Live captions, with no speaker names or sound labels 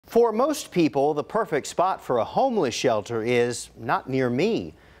For most people, the perfect spot for a homeless shelter is not near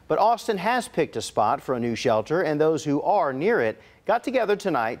me. But Austin has picked a spot for a new shelter, and those who are near it got together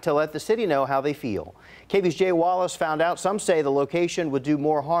tonight to let the city know how they feel. KVUE's Jay Wallace found out some say the location would do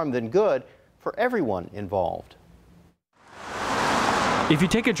more harm than good for everyone involved. If you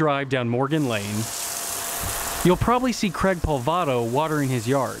take a drive down Morgan Lane, you'll probably see Craig Polvato watering his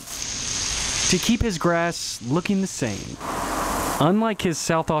yard to keep his grass looking the same. Unlike his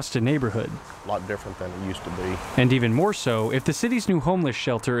South Austin neighborhood. A lot different than it used to be. And even more so if the city's new homeless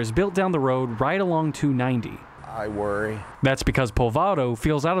shelter is built down the road right along 290. I worry. That's because Polvato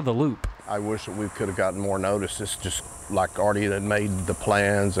feels out of the loop. I wish that we could have gotten more notice. It's just like Artie had made the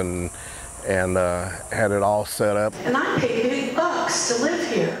plans and had it all set up. And I pay big bucks to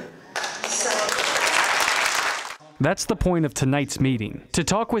live here. That's the point of tonight's meeting, to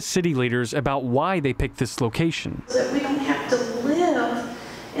talk with city leaders about why they picked this location. That we don't have to live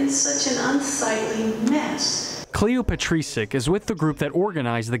in such an unsightly mess. Cleo Patricic is with the group that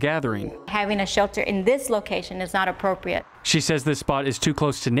organized the gathering. Having a shelter in this location is not appropriate. She says this spot is too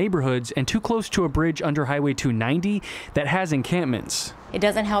close to neighborhoods and too close to a bridge under Highway 290 that has encampments. It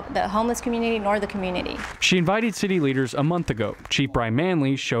doesn't help the homeless community nor the community. She invited city leaders a month ago. Chief Brian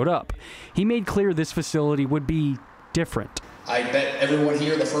Manley showed up. He made clear this facility would be different. I bet everyone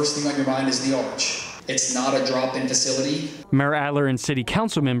here, the first thing on your mind is the arch. It's not a drop-in facility. Mayor Adler and city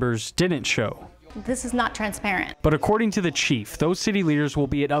council members didn't show. This is not transparent. But according to the chief, those city leaders will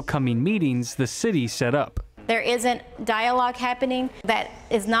be at upcoming meetings the city set up. There isn't dialogue happening. That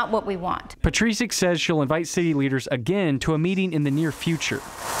is not what we want. Patricic says she'll invite city leaders again to a meeting in the near future.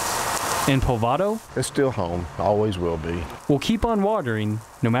 And Polvato? It's still home, always will be. We'll keep on watering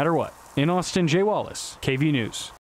no matter what. In Austin, Jay Wallace, KVUE News.